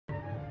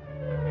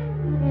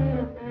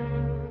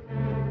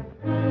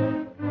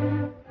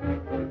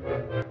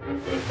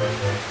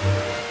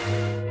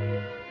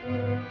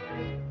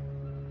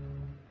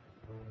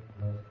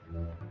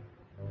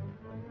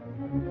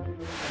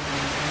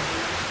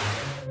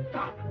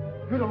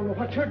You don't know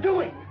what you're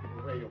doing.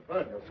 Where you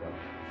burn yourself.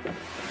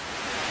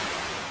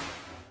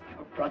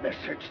 Your brother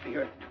searched the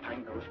earth to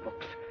find those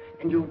books,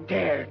 and you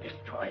dare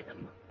destroy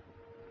them.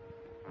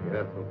 The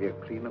earth will be a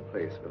cleaner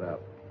place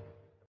without them.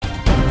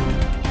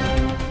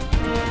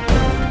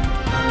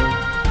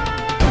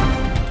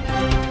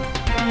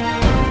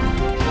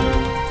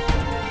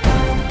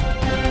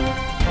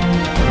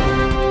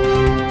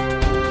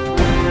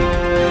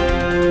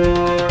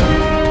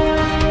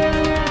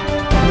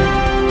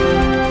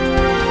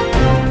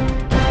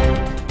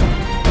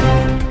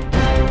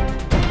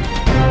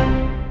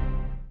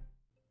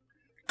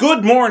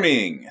 Good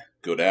morning,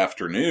 good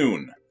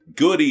afternoon,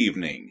 good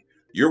evening.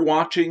 You're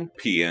watching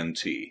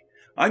PNT.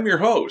 I'm your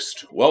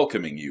host,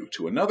 welcoming you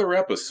to another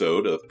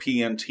episode of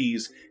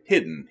PNT's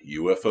Hidden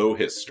UFO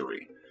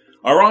History,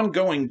 our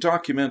ongoing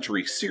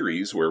documentary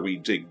series where we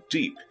dig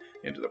deep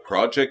into the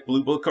Project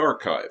Blue Book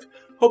archive,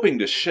 hoping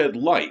to shed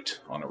light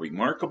on a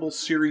remarkable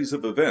series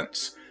of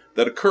events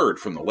that occurred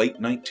from the late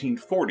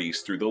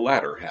 1940s through the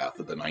latter half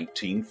of the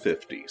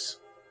 1950s.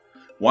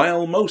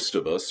 While most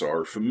of us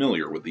are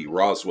familiar with the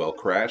Roswell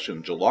crash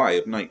in July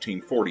of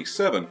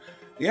 1947,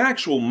 the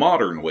actual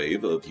modern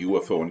wave of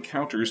UFO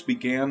encounters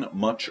began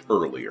much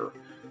earlier,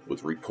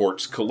 with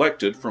reports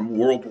collected from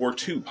World War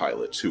II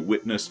pilots who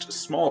witnessed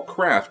small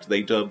craft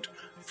they dubbed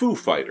Foo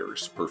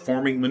Fighters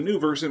performing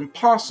maneuvers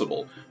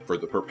impossible for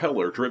the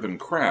propeller-driven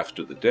craft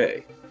of the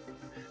day.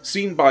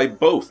 Seen by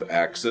both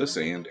Axis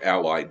and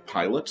Allied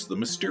pilots, the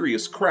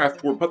mysterious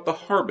craft were but the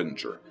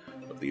harbinger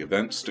of the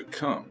events to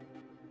come.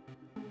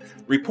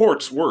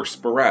 Reports were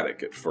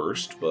sporadic at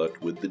first,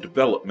 but with the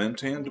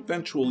development and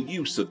eventual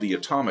use of the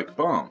atomic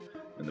bomb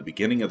and the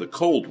beginning of the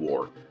Cold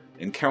War,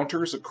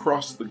 encounters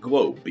across the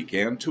globe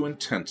began to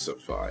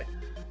intensify,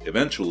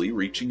 eventually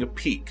reaching a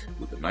peak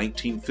with the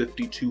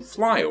 1952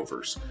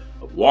 flyovers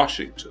of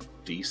Washington,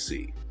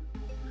 D.C.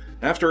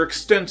 After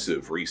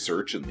extensive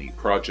research in the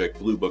Project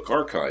Blue Book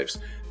archives,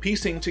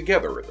 piecing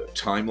together the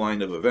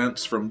timeline of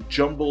events from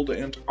jumbled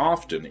and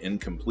often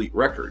incomplete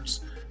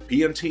records,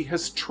 PNT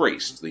has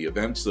traced the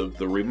events of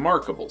the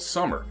remarkable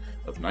summer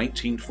of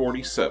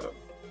 1947.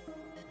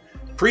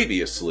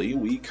 Previously,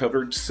 we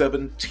covered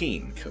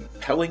 17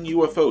 compelling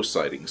UFO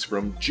sightings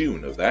from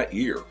June of that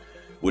year,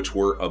 which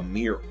were a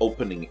mere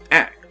opening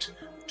act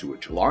to a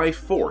July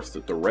 4th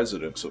that the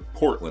residents of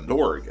Portland,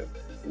 Oregon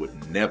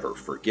would never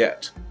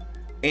forget,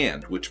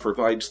 and which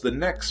provides the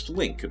next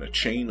link in a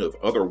chain of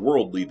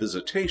otherworldly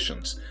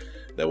visitations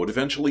that would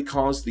eventually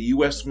cause the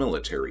U.S.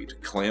 military to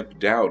clamp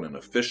down an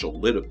official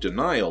lid of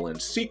denial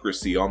and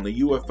secrecy on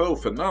the UFO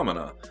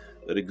phenomena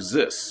that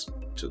exists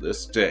to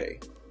this day.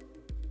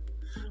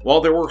 While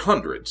there were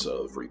hundreds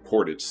of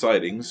reported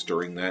sightings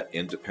during that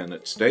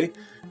Independence Day,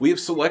 we have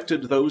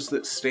selected those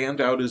that stand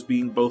out as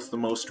being both the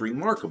most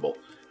remarkable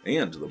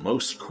and the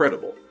most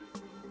credible.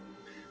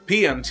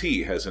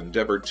 PNT has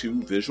endeavored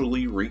to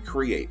visually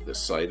recreate the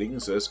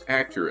sightings as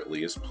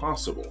accurately as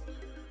possible,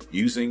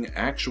 using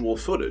actual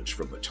footage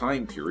from the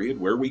time period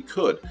where we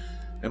could,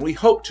 and we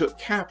hope to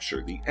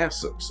capture the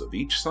essence of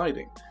each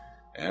sighting,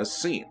 as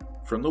seen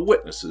from the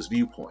witness's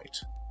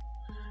viewpoint.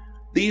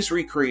 These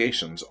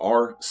recreations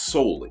are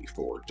solely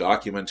for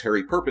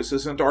documentary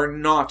purposes and are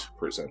not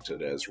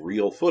presented as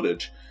real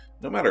footage,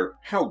 no matter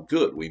how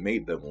good we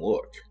made them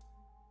look.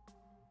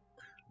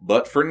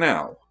 But for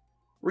now,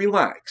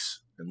 relax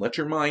and let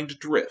your mind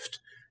drift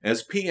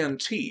as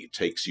PNT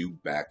takes you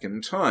back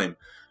in time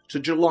to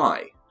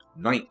July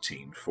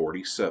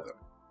 1947.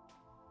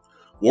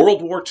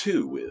 World War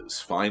II is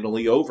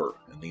finally over,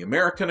 and the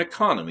American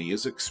economy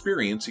is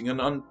experiencing an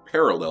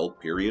unparalleled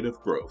period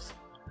of growth.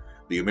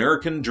 The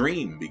American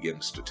dream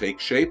begins to take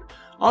shape,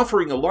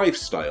 offering a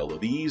lifestyle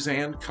of ease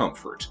and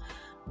comfort,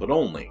 but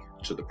only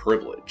to the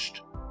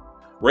privileged.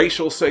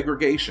 Racial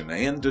segregation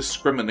and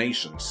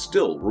discrimination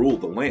still rule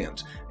the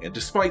land, and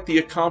despite the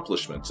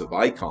accomplishments of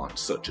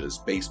icons such as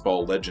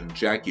baseball legend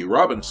Jackie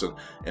Robinson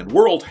and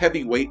world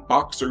heavyweight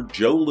boxer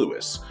Joe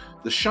Louis,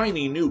 the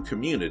shiny new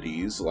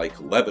communities like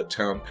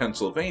Levittown,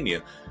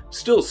 Pennsylvania,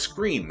 still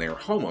screen their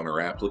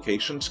homeowner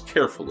applications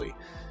carefully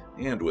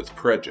and with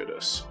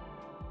prejudice.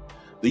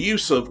 The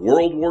use of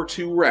World War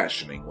II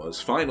rationing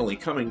was finally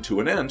coming to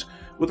an end,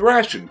 with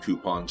ration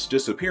coupons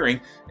disappearing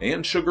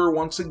and sugar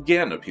once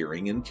again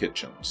appearing in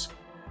kitchens.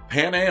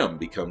 Pan Am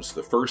becomes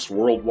the first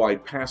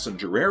worldwide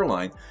passenger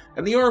airline,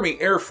 and the Army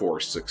Air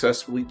Force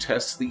successfully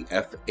tests the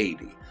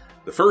F-80,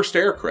 the first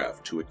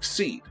aircraft to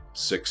exceed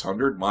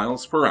 600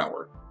 miles per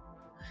hour.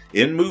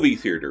 In movie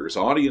theaters,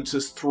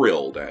 audiences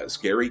thrilled as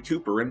Gary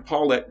Cooper and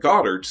Paulette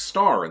Goddard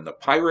star in the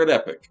pirate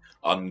epic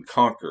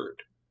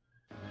Unconquered.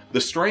 The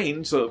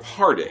strains of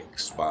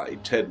Heartaches by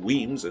Ted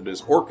Weems and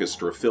his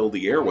orchestra fill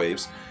the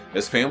airwaves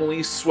as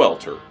families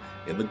swelter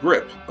in the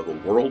grip of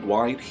a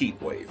worldwide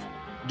heatwave,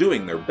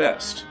 doing their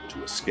best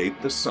to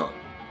escape the sun.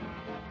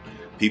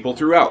 People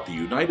throughout the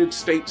United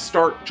States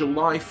start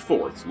July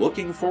 4th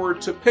looking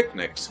forward to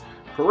picnics,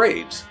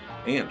 parades,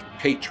 and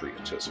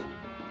patriotism.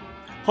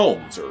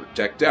 Homes are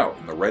decked out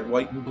in the red,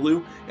 white, and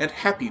blue, and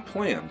happy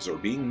plans are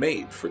being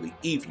made for the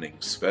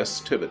evening's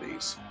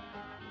festivities.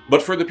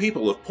 But for the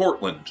people of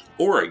Portland,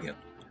 Oregon,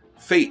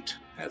 fate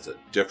has a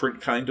different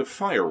kind of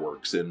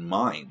fireworks in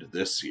mind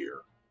this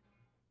year.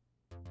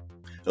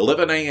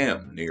 11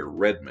 a.m. near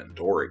Redmond,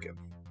 Oregon.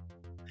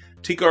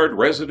 Tigard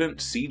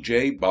resident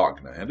C.J.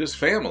 Bogna and his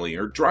family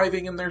are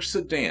driving in their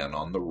sedan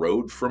on the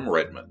road from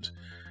Redmond.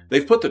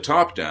 They've put the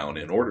top down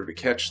in order to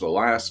catch the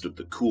last of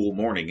the cool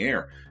morning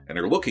air and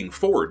are looking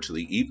forward to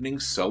the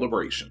evening's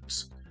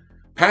celebrations.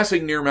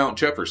 Passing near Mount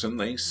Jefferson,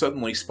 they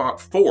suddenly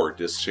spot 4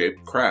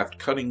 disc-shaped craft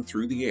cutting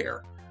through the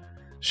air.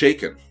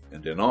 Shaken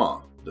and in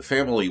awe, the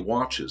family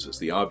watches as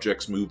the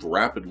objects move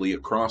rapidly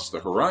across the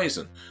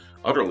horizon,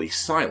 utterly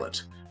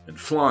silent and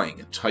flying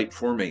in tight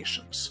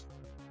formations.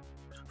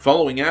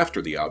 Following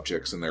after the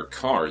objects in their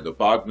car, the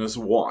Bognas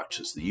watch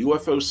as the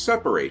UFOs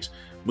separate,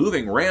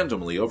 moving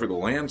randomly over the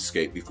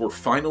landscape before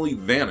finally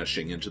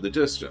vanishing into the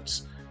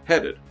distance,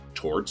 headed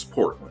towards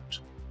Portland.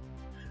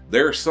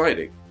 Their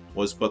sighting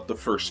was but the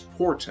first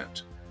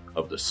portent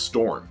of the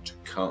storm to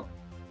come.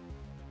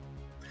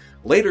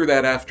 Later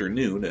that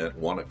afternoon at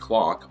 1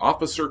 o'clock,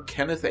 Officer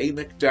Kenneth A.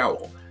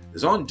 McDowell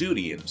is on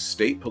duty in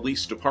State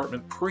Police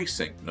Department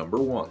Precinct No.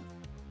 1.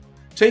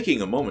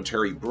 Taking a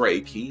momentary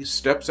break, he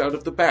steps out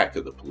of the back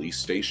of the police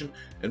station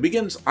and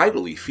begins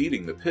idly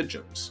feeding the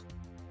pigeons.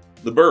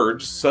 The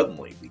birds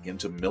suddenly begin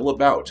to mill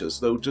about as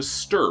though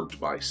disturbed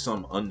by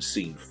some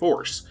unseen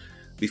force,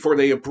 before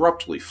they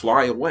abruptly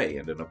fly away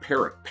in an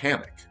apparent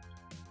panic.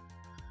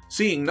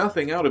 Seeing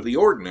nothing out of the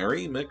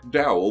ordinary,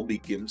 McDowell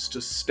begins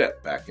to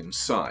step back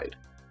inside.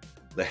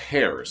 The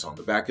hairs on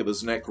the back of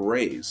his neck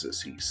raise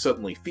as he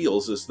suddenly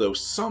feels as though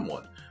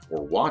someone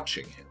were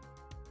watching him.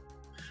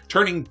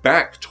 Turning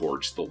back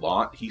towards the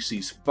lot, he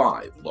sees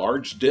 5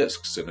 large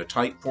discs in a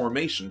tight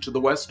formation to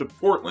the west of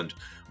Portland,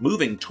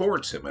 moving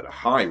towards him at a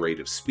high rate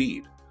of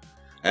speed.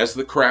 As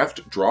the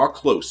craft draw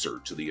closer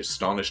to the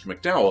astonished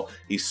McDowell,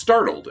 he's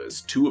startled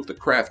as 2 of the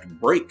craft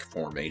break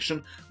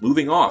formation,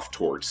 moving off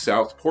towards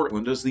South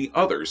Portland as the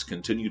others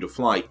continue to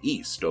fly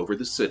east over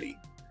the city.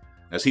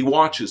 As he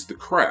watches the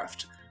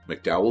craft,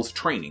 McDowell's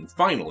training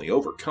finally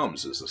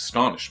overcomes his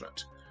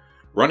astonishment.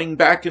 Running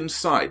back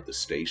inside the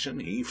station,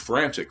 he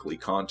frantically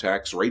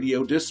contacts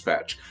radio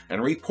dispatch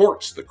and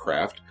reports the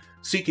craft,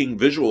 seeking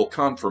visual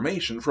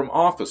confirmation from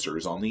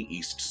officers on the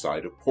east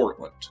side of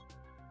Portland.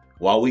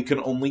 While we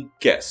can only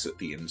guess at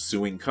the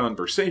ensuing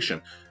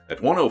conversation,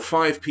 at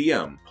 1:05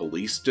 p.m.,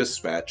 police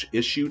dispatch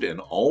issued an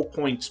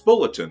all-points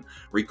bulletin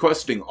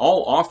requesting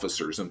all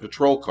officers and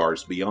patrol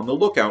cars be on the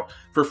lookout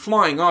for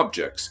flying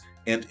objects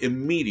and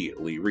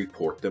immediately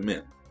report them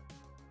in.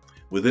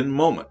 Within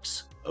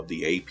moments of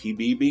the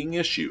APB being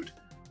issued,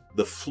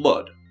 the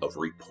flood of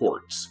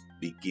reports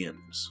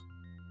begins.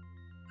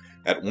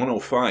 At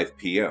 1:05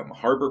 p.m.,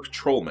 Harbor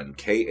Patrolman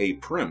K.A.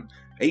 Prim,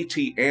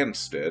 A.T.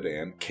 Anstead,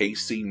 and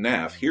K.C.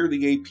 Naff hear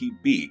the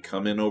APB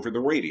come in over the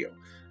radio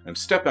and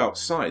step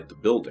outside the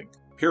building,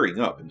 peering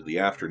up into the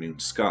afternoon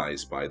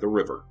skies by the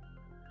river.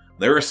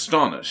 They're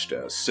astonished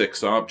as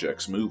 6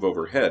 objects move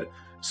overhead,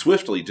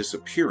 swiftly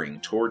disappearing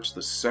towards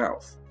the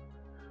south.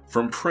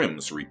 From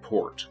Prim's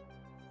report,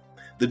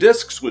 the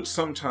discs would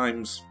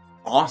sometimes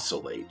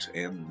oscillate,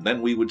 and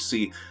then we would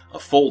see a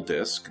full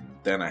disc, and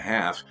then a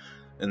half,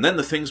 and then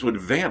the things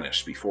would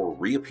vanish before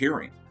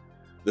reappearing.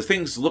 The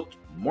things looked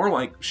more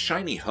like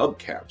shiny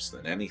hubcaps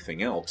than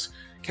anything else,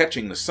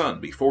 catching the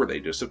sun before they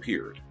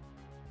disappeared.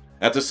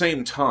 At the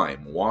same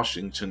time,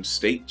 Washington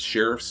State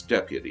Sheriff's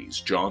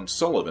deputies John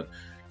Sullivan,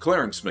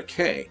 Clarence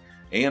McKay,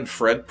 and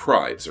Fred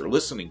Prives are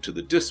listening to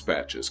the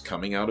dispatches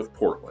coming out of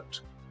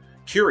Portland.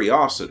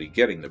 Curiosity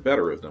getting the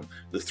better of them,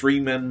 the 3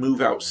 men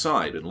move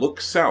outside and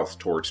look south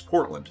towards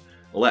Portland,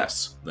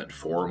 less than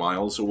 4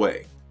 miles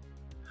away.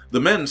 The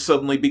men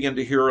suddenly begin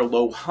to hear a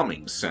low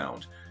humming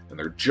sound, and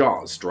their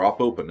jaws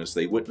drop open as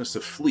they witness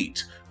a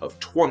fleet of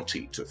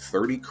 20 to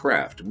 30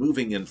 craft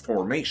moving in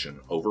formation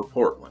over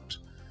Portland.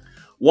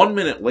 1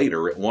 minute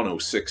later, at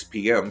 1:06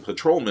 p.m.,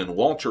 patrolmen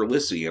Walter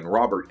Lissy and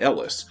Robert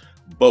Ellis,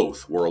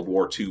 both World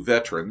War II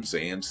veterans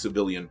and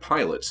civilian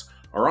pilots,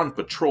 are on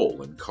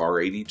patrol in Car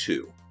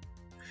 82.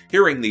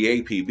 Hearing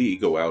the APB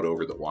go out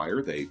over the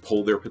wire, they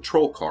pull their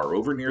patrol car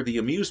over near the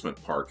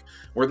amusement park,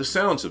 where the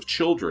sounds of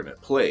children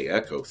at play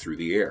echo through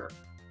the air.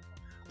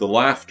 The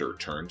laughter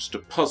turns to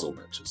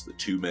puzzlement as the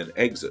 2 men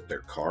exit their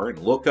car and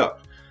look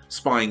up,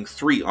 spying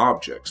 3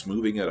 objects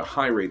moving at a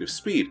high rate of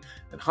speed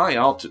and high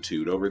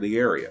altitude over the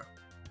area.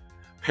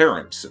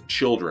 Parents and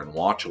children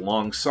watch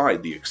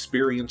alongside the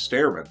experienced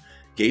airmen,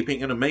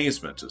 gaping in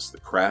amazement as the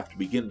craft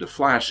begin to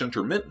flash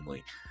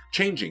intermittently,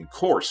 changing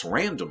course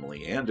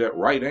randomly and at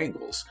right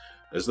angles,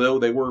 as though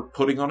they were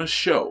putting on a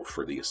show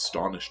for the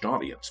astonished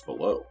audience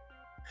below.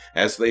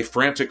 As they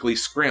frantically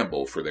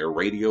scramble for their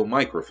radio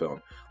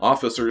microphone,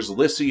 officers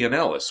Lissy and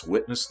Ellis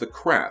witness the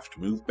craft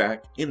move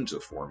back into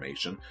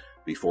formation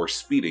before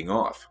speeding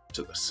off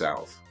to the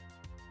south.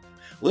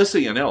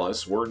 Lissy and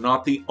Ellis were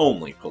not the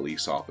only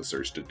police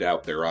officers to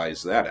doubt their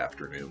eyes that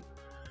afternoon.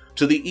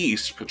 To the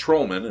east,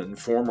 patrolman and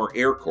former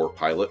Air Corps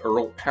pilot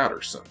Earl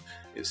Patterson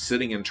is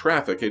sitting in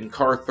traffic in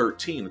car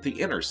 13 at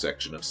the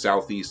intersection of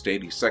Southeast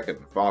 82nd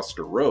and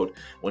Foster Road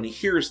when he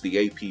hears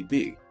the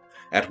APB.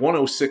 At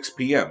 1:06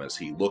 p.m., as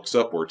he looks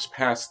upwards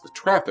past the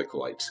traffic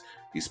lights,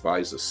 he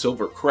spies a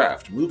silver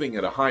craft moving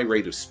at a high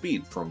rate of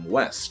speed from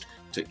west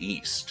to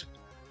east.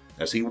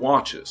 As he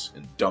watches,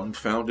 in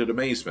dumbfounded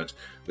amazement,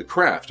 the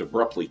craft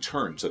abruptly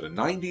turns at a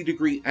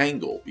 90-degree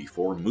angle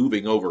before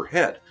moving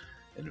overhead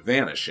and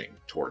vanishing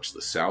towards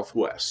the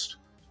southwest.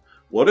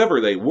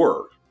 Whatever they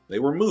were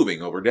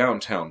moving over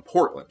downtown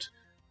Portland,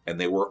 and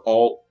they were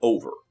all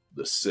over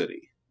the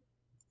city.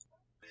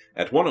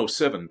 At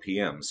 1:07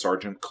 p.m.,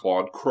 Sergeant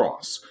Claude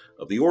Cross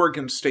of the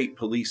Oregon State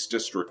Police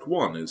District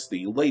 1 is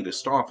the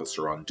latest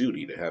officer on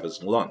duty to have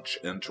his lunch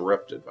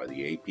interrupted by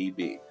the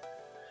APB.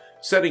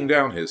 Setting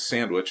down his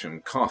sandwich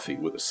and coffee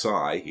with a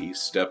sigh, he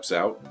steps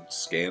out and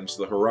scans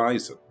the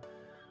horizon.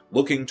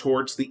 Looking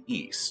towards the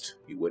east,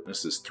 he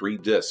witnesses 3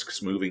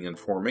 discs moving in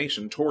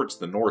formation towards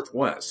the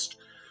northwest.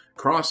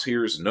 Cross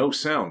hears no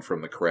sound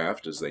from the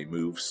craft as they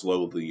move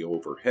slowly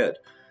overhead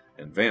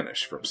and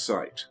vanish from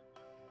sight.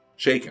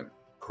 Shaken,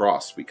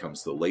 Cross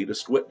becomes the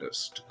latest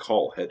witness to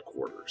call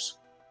headquarters.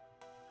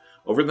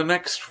 Over the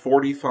next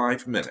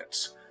 45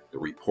 minutes, the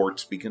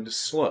reports begin to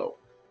slow,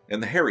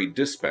 and the harried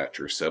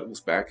dispatcher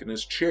settles back in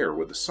his chair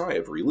with a sigh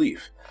of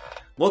relief.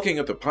 Looking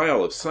at the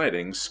pile of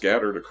sightings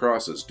scattered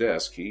across his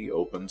desk, he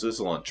opens his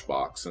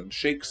lunchbox and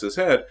shakes his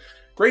head,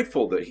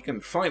 grateful that he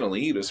can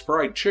finally eat his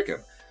fried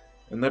chicken,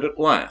 and that at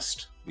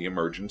last the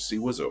emergency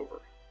was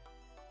over.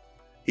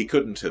 He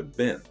couldn't have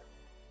been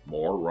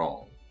more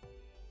wrong.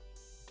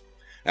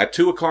 At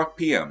 2:00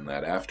 p.m.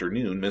 that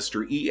afternoon,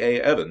 Mr.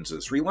 E.A. Evans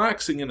is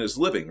relaxing in his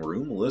living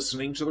room,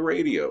 listening to the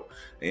radio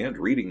and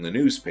reading the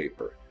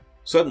newspaper.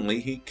 Suddenly,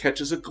 he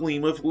catches a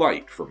gleam of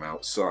light from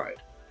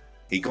outside.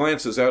 He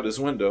glances out his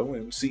window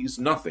and sees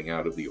nothing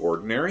out of the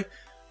ordinary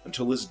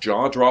until his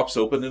jaw drops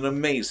open in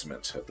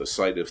amazement at the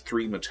sight of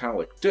 3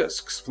 metallic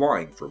discs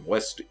flying from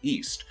west to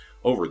east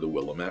over the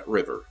Willamette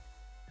River.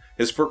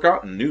 His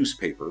forgotten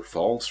newspaper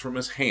falls from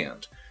his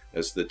hand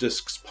as the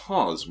discs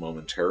pause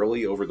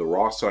momentarily over the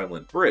Ross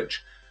Island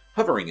Bridge,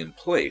 hovering in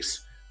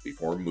place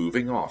before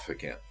moving off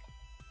again.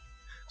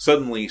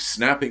 Suddenly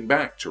snapping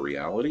back to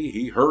reality,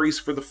 he hurries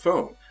for the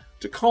phone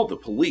to call the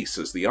police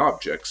as the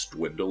objects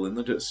dwindle in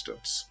the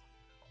distance.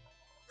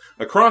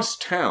 Across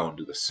town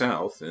to the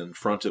south, in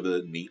front of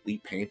a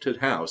neatly painted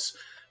house,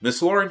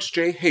 Miss Lawrence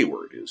J.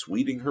 Hayward is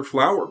weeding her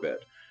flower bed,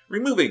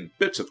 removing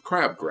bits of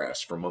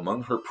crabgrass from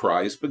among her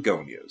prized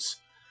begonias.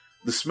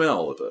 The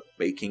smell of a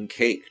baking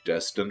cake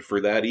destined for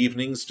that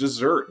evening's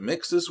dessert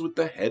mixes with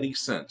the heady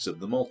scents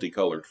of the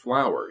multicolored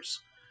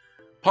flowers.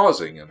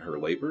 Pausing in her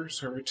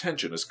labors, her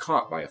attention is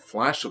caught by a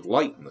flash of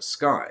light in the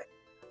sky.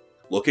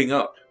 Looking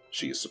up,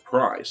 she is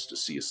surprised to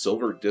see a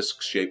silver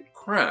disc-shaped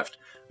craft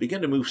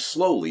begin to move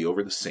slowly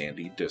over the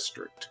sandy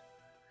district.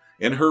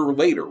 In her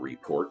later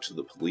report to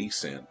the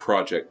police and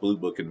Project Blue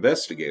Book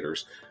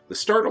investigators, the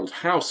startled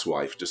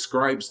housewife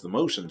describes the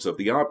motions of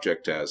the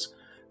object as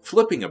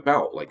flipping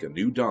about like a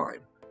new dime,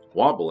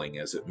 wobbling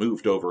as it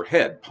moved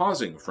overhead,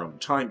 pausing from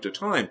time to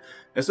time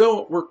as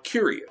though it were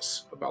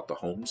curious about the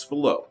homes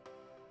below.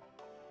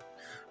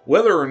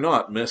 Whether or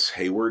not Miss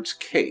Hayward's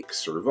cake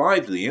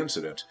survived the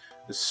incident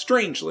is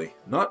strangely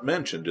not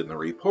mentioned in the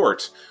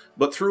reports,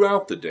 but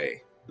throughout the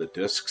day, the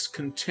discs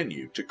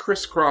continued to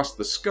crisscross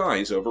the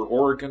skies over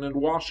Oregon and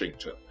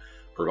Washington,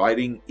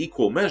 providing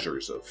equal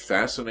measures of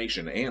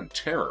fascination and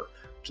terror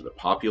to the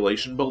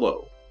population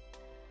below.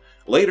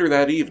 Later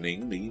that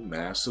evening, the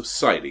mass of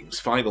sightings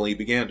finally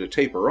began to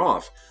taper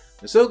off,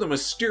 as though the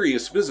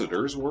mysterious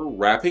visitors were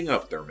wrapping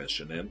up their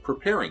mission and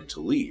preparing to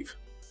leave.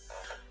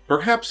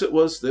 Perhaps it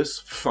was this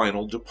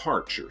final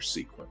departure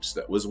sequence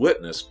that was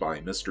witnessed by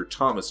Mr.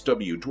 Thomas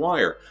W.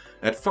 Dwyer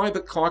at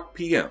 5:00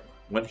 p.m.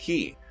 when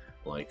he,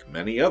 like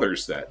many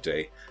others that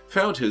day,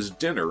 found his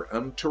dinner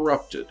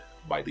interrupted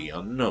by the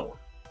unknown.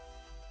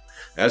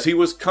 As he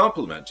was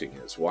complimenting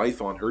his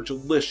wife on her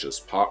delicious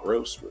pot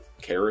roast with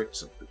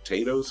carrots and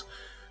potatoes,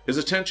 his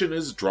attention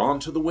is drawn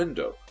to the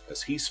window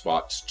as he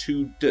spots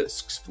 2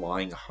 discs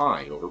flying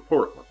high over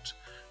Portland,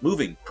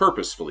 moving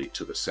purposefully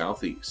to the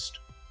southeast.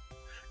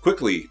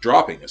 Quickly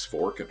dropping his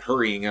fork and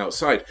hurrying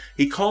outside,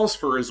 he calls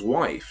for his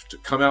wife to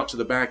come out to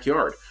the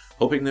backyard,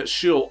 hoping that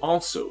she'll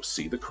also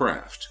see the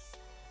craft.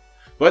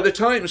 By the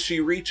time she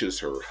reaches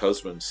her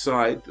husband's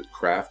side, the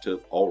craft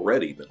have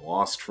already been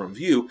lost from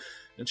view,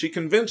 and she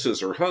convinces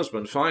her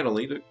husband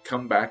finally to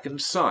come back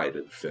inside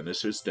and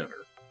finish his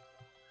dinner.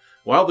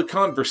 While the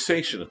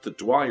conversation at the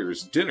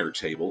Dwyer's dinner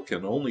table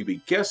can only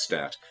be guessed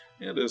at,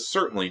 and is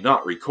certainly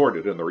not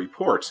recorded in the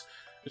reports,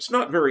 it's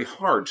not very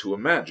hard to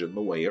imagine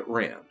the way it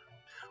ran.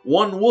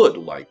 One would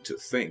like to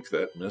think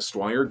that Miss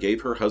Dwyer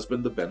gave her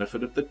husband the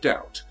benefit of the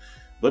doubt,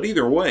 but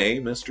either way,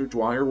 Mr.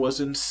 Dwyer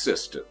was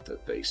insistent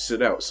that they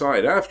sit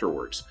outside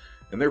afterwards,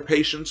 and their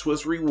patience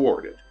was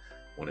rewarded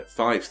when at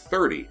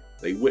 5:30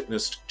 they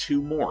witnessed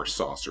 2 more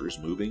saucers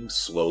moving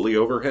slowly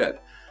overhead,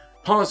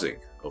 pausing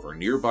over a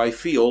nearby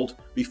field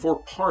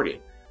before parting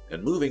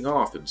and moving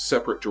off in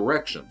separate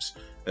directions,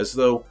 as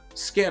though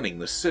scanning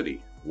the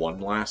city one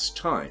last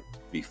time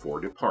before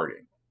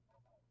departing.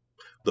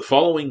 The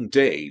following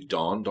day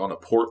dawned on a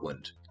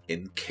Portland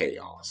in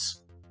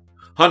chaos.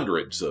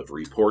 Hundreds of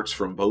reports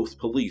from both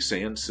police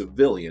and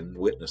civilian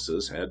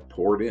witnesses had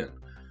poured in.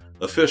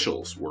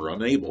 Officials were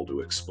unable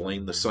to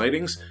explain the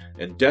sightings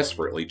and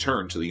desperately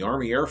turned to the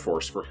Army Air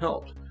Force for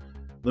help.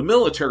 The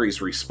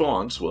military's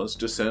response was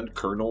to send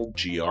Colonel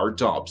G.R.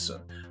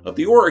 Dobson of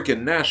the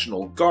Oregon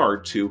National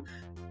Guard to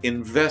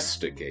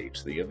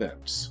investigate the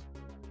events.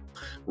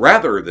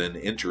 Rather than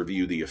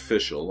interview the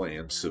official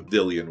and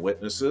civilian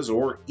witnesses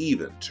or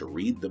even to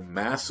read the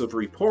massive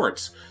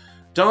reports,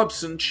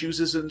 Dobson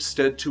chooses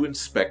instead to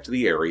inspect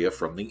the area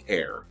from the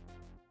air.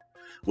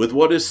 With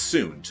what is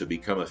soon to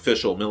become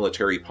official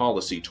military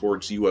policy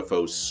towards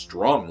UFOs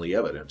strongly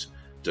evident,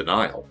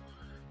 denial,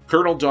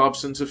 Colonel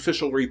Dobson's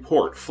official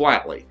report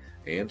flatly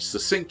and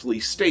succinctly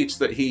states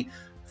that he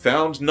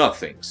found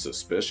nothing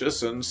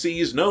suspicious and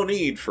sees no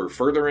need for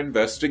further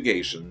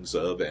investigations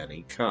of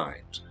any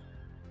kind.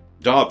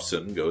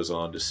 Dobson goes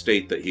on to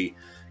state that he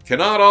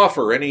cannot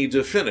offer any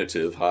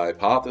definitive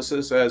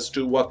hypothesis as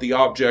to what the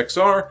objects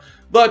are,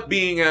 but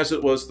being as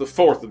it was the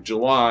 4th of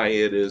July,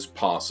 it is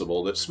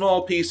possible that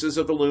small pieces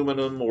of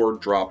aluminum were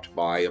dropped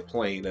by a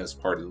plane as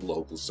part of the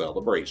local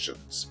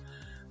celebrations.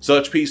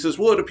 Such pieces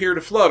would appear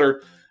to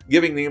flutter,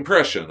 giving the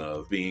impression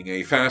of being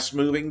a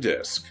fast-moving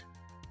disk.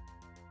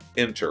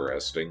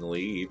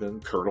 Interestingly, even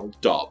Colonel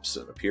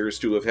Dobson appears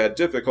to have had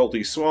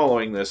difficulty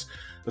swallowing this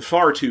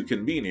far too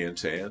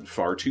convenient and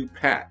far too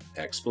pat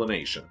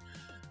explanation,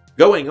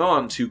 going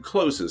on to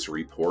close his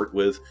report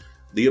with,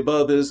 "The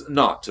above is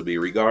not to be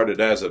regarded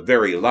as a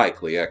very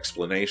likely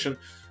explanation,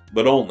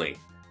 but only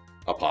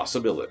a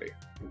possibility."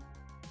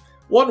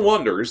 One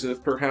wonders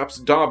if perhaps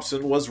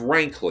Dobson was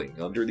rankling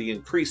under the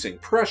increasing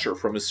pressure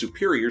from his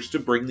superiors to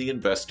bring the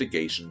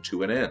investigation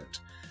to an end,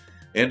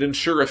 and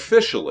ensure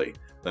officially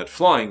that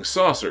flying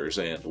saucers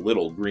and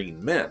little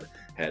green men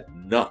had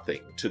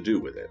nothing to do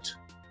with it.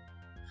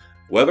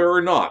 Whether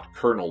or not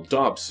Colonel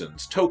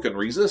Dobson's token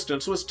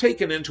resistance was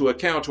taken into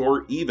account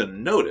or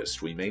even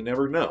noticed, we may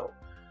never know.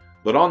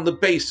 But on the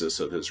basis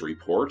of his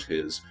report,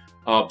 his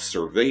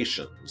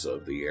observations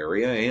of the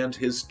area, and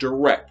his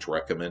direct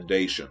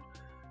recommendation,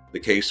 the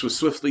case was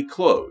swiftly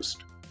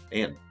closed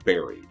and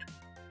buried.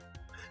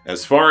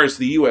 As far as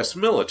the U.S.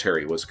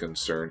 military was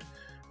concerned,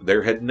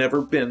 there had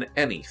never been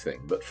anything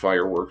but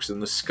fireworks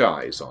in the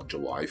skies on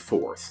July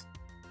 4th.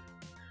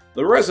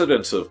 The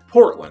residents of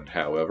Portland,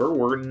 however,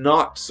 were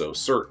not so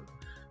certain,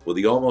 with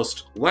the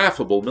almost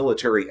laughable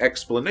military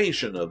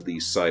explanation of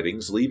these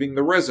sightings leaving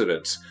the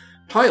residents,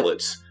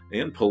 pilots,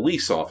 and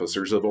police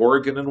officers of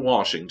Oregon and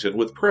Washington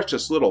with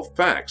precious little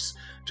facts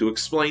to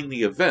explain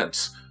the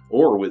events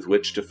or with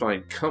which to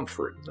find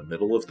comfort in the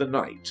middle of the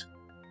night.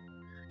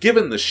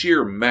 Given the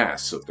sheer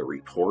mass of the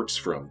reports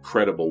from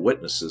credible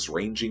witnesses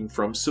ranging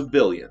from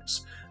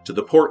civilians to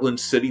the Portland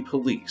City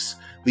Police,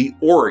 the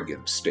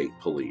Oregon State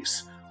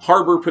Police,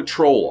 Harbor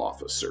Patrol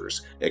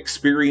officers,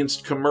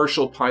 experienced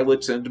commercial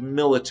pilots, and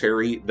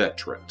military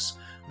veterans,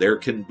 there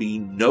can be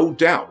no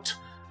doubt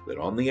that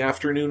on the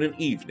afternoon and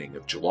evening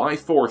of July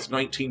 4th,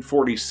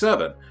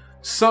 1947,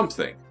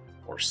 something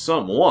or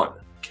someone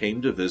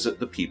came to visit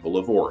the people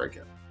of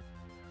Oregon.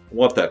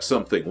 What that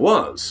something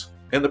was,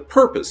 and the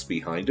purpose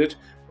behind it,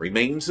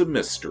 remains a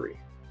mystery.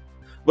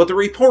 But the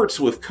reports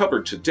we've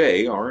covered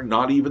today are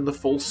not even the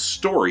full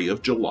story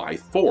of July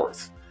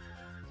 4th.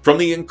 From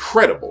the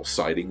incredible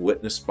sighting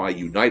witnessed by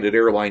United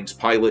Airlines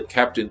pilot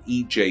Captain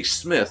E.J.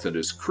 Smith and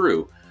his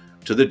crew,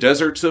 to the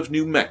deserts of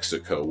New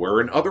Mexico where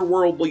an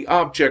otherworldly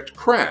object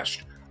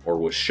crashed or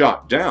was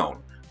shot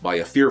down by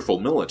a fearful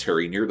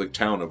military near the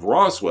town of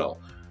Roswell,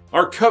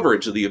 our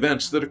coverage of the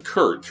events that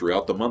occurred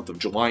throughout the month of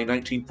July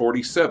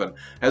 1947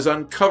 has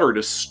uncovered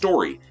a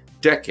story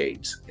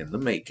decades in the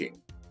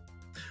making.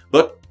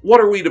 But what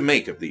are we to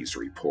make of these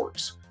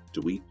reports?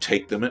 Do we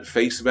take them at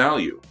face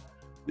value?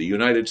 The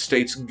United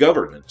States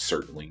government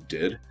certainly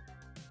did.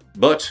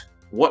 But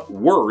what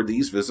were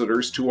these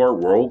visitors to our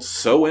world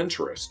so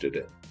interested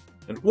in?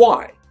 And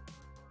why?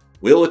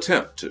 We'll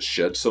attempt to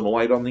shed some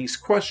light on these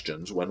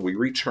questions when we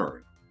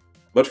return.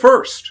 But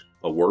first,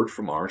 a word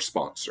from our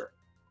sponsor.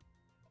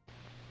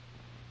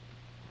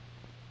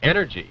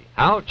 Energy.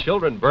 How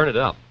children burn it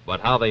up, but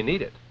how they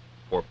need it.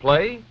 For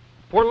play,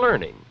 for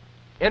learning.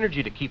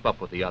 Energy to keep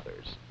up with the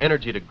others.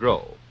 Energy to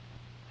grow.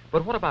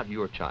 But what about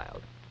your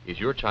child? Is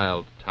your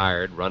child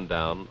tired, run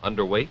down,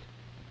 underweight?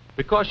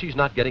 Because she's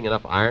not getting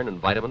enough iron and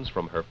vitamins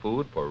from her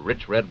food for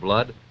rich red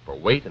blood, for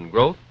weight and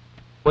growth?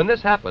 When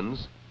this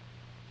happens,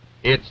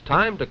 it's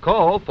time to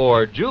call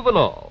for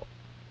Juvenol.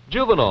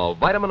 Juvenol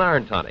Vitamin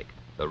Iron Tonic,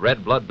 the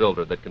red blood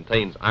builder that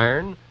contains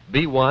iron,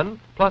 B1,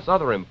 plus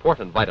other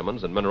important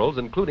vitamins and minerals,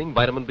 including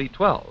vitamin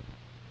B12.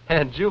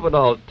 And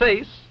Juvenol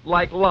tastes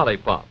like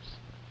lollipops.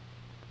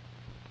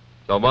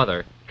 So,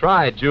 Mother,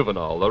 try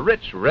Juvenol, the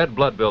rich red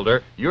blood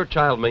builder your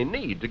child may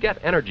need to get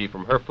energy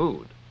from her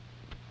food.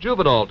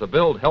 Juvenol to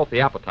build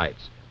healthy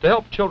appetites, to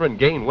help children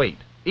gain weight,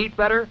 eat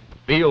better,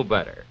 feel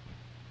better.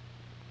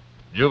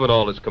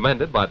 Juvenol is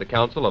commended by the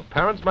Council of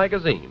Parents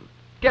Magazine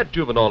Get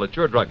Juvenile at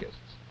your druggist's.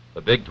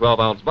 The big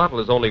 12-ounce bottle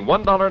is only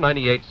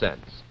 $1.98.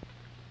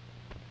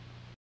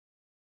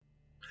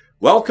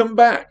 Welcome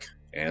back,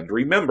 and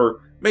remember,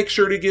 make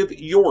sure to give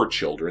your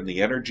children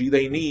the energy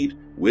they need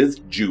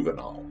with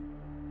Juvenile.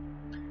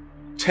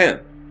 10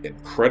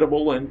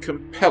 incredible and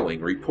compelling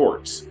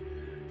reports.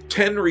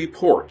 10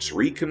 reports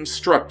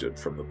reconstructed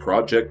from the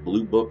Project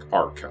Blue Book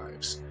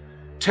archives.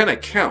 10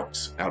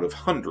 accounts out of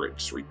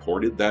hundreds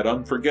reported that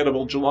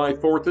unforgettable July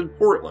 4th in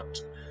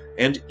Portland,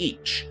 and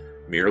each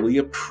merely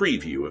a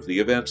preview of the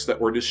events that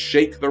were to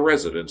shake the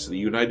residents of the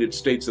United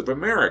States of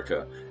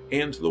America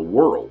and the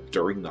world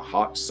during the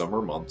hot summer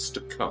months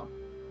to come.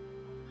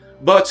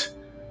 But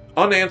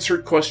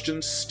unanswered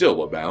questions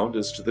still abound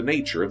as to the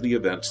nature of the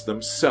events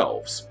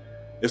themselves.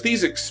 If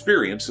these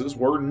experiences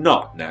were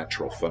not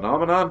natural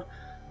phenomenon,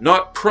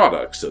 not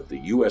products of the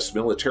U.S.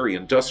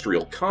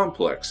 military-industrial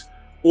complex,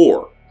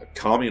 or a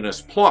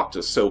communist plot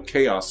to sow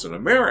chaos in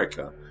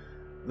America,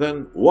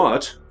 then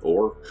what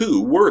or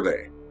who were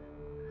they?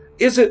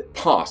 Is it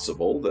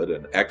possible that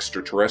an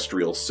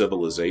extraterrestrial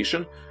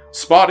civilization,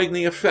 spotting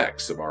the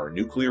effects of our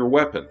nuclear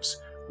weapons,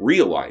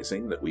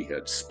 realizing that we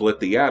had split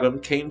the atom,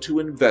 came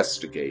to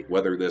investigate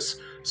whether this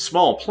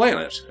small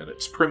planet and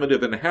its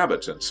primitive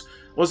inhabitants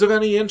was of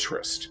any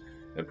interest,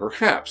 and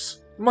perhaps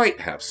might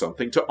have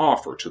something to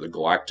offer to the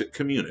galactic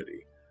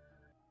community?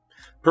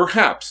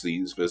 Perhaps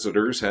these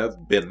visitors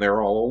have been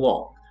there all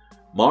along,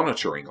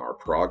 monitoring our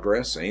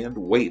progress and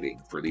waiting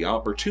for the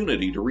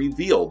opportunity to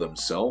reveal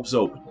themselves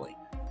openly.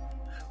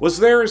 Was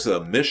theirs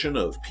a mission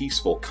of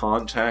peaceful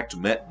contact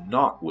met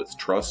not with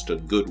trust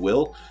and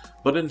goodwill,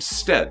 but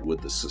instead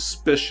with the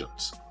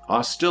suspicions,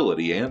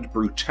 hostility, and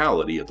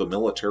brutality of a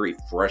military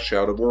fresh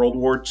out of World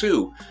War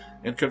II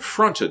and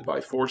confronted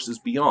by forces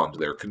beyond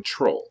their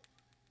control?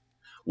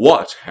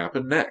 What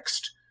happened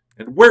next,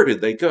 and where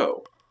did they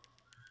go?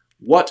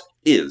 What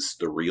is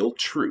the real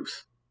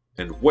truth,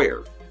 and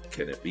where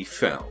can it be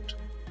found?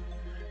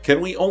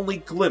 Can we only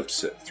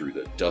glimpse it through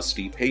the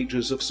dusty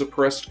pages of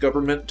suppressed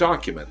government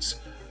documents,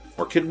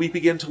 or can we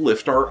begin to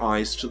lift our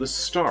eyes to the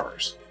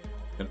stars,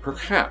 and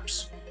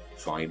perhaps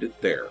find it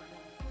there?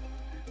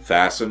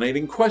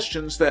 Fascinating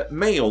questions that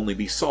may only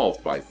be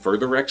solved by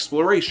further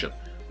exploration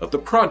of the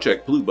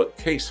Project Blue Book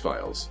case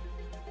files,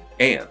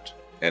 and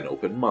an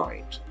open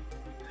mind.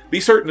 Be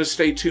certain to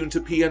stay tuned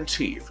to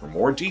PNT for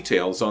more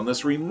details on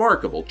this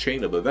remarkable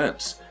chain of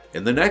events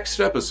in the next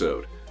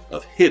episode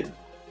of Hidden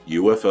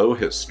UFO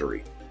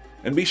History,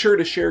 and be sure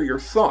to share your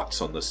thoughts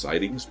on the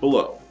sightings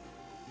below.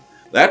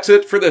 That's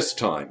it for this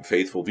time,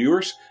 faithful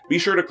viewers. Be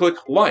sure to click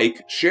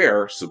like,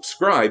 share,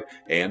 subscribe,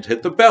 and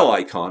hit the bell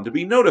icon to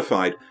be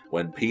notified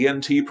when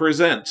PNT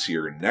presents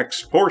your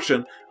next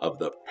portion of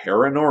the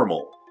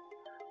Paranormal.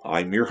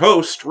 I'm your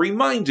host,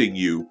 reminding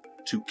you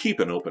to keep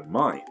an open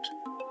mind,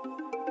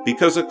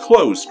 because a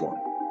closed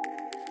one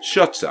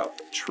shuts out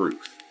the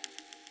truth.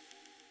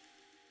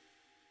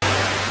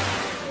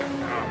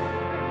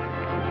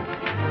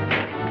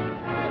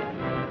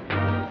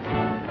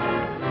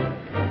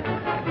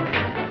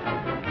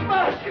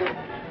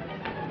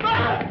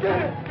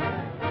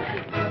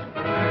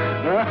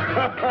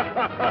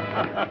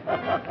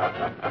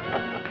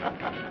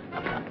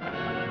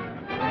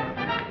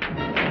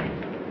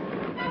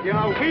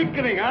 You're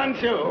weakening,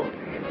 aren't you?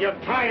 Your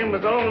time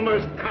is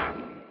almost come.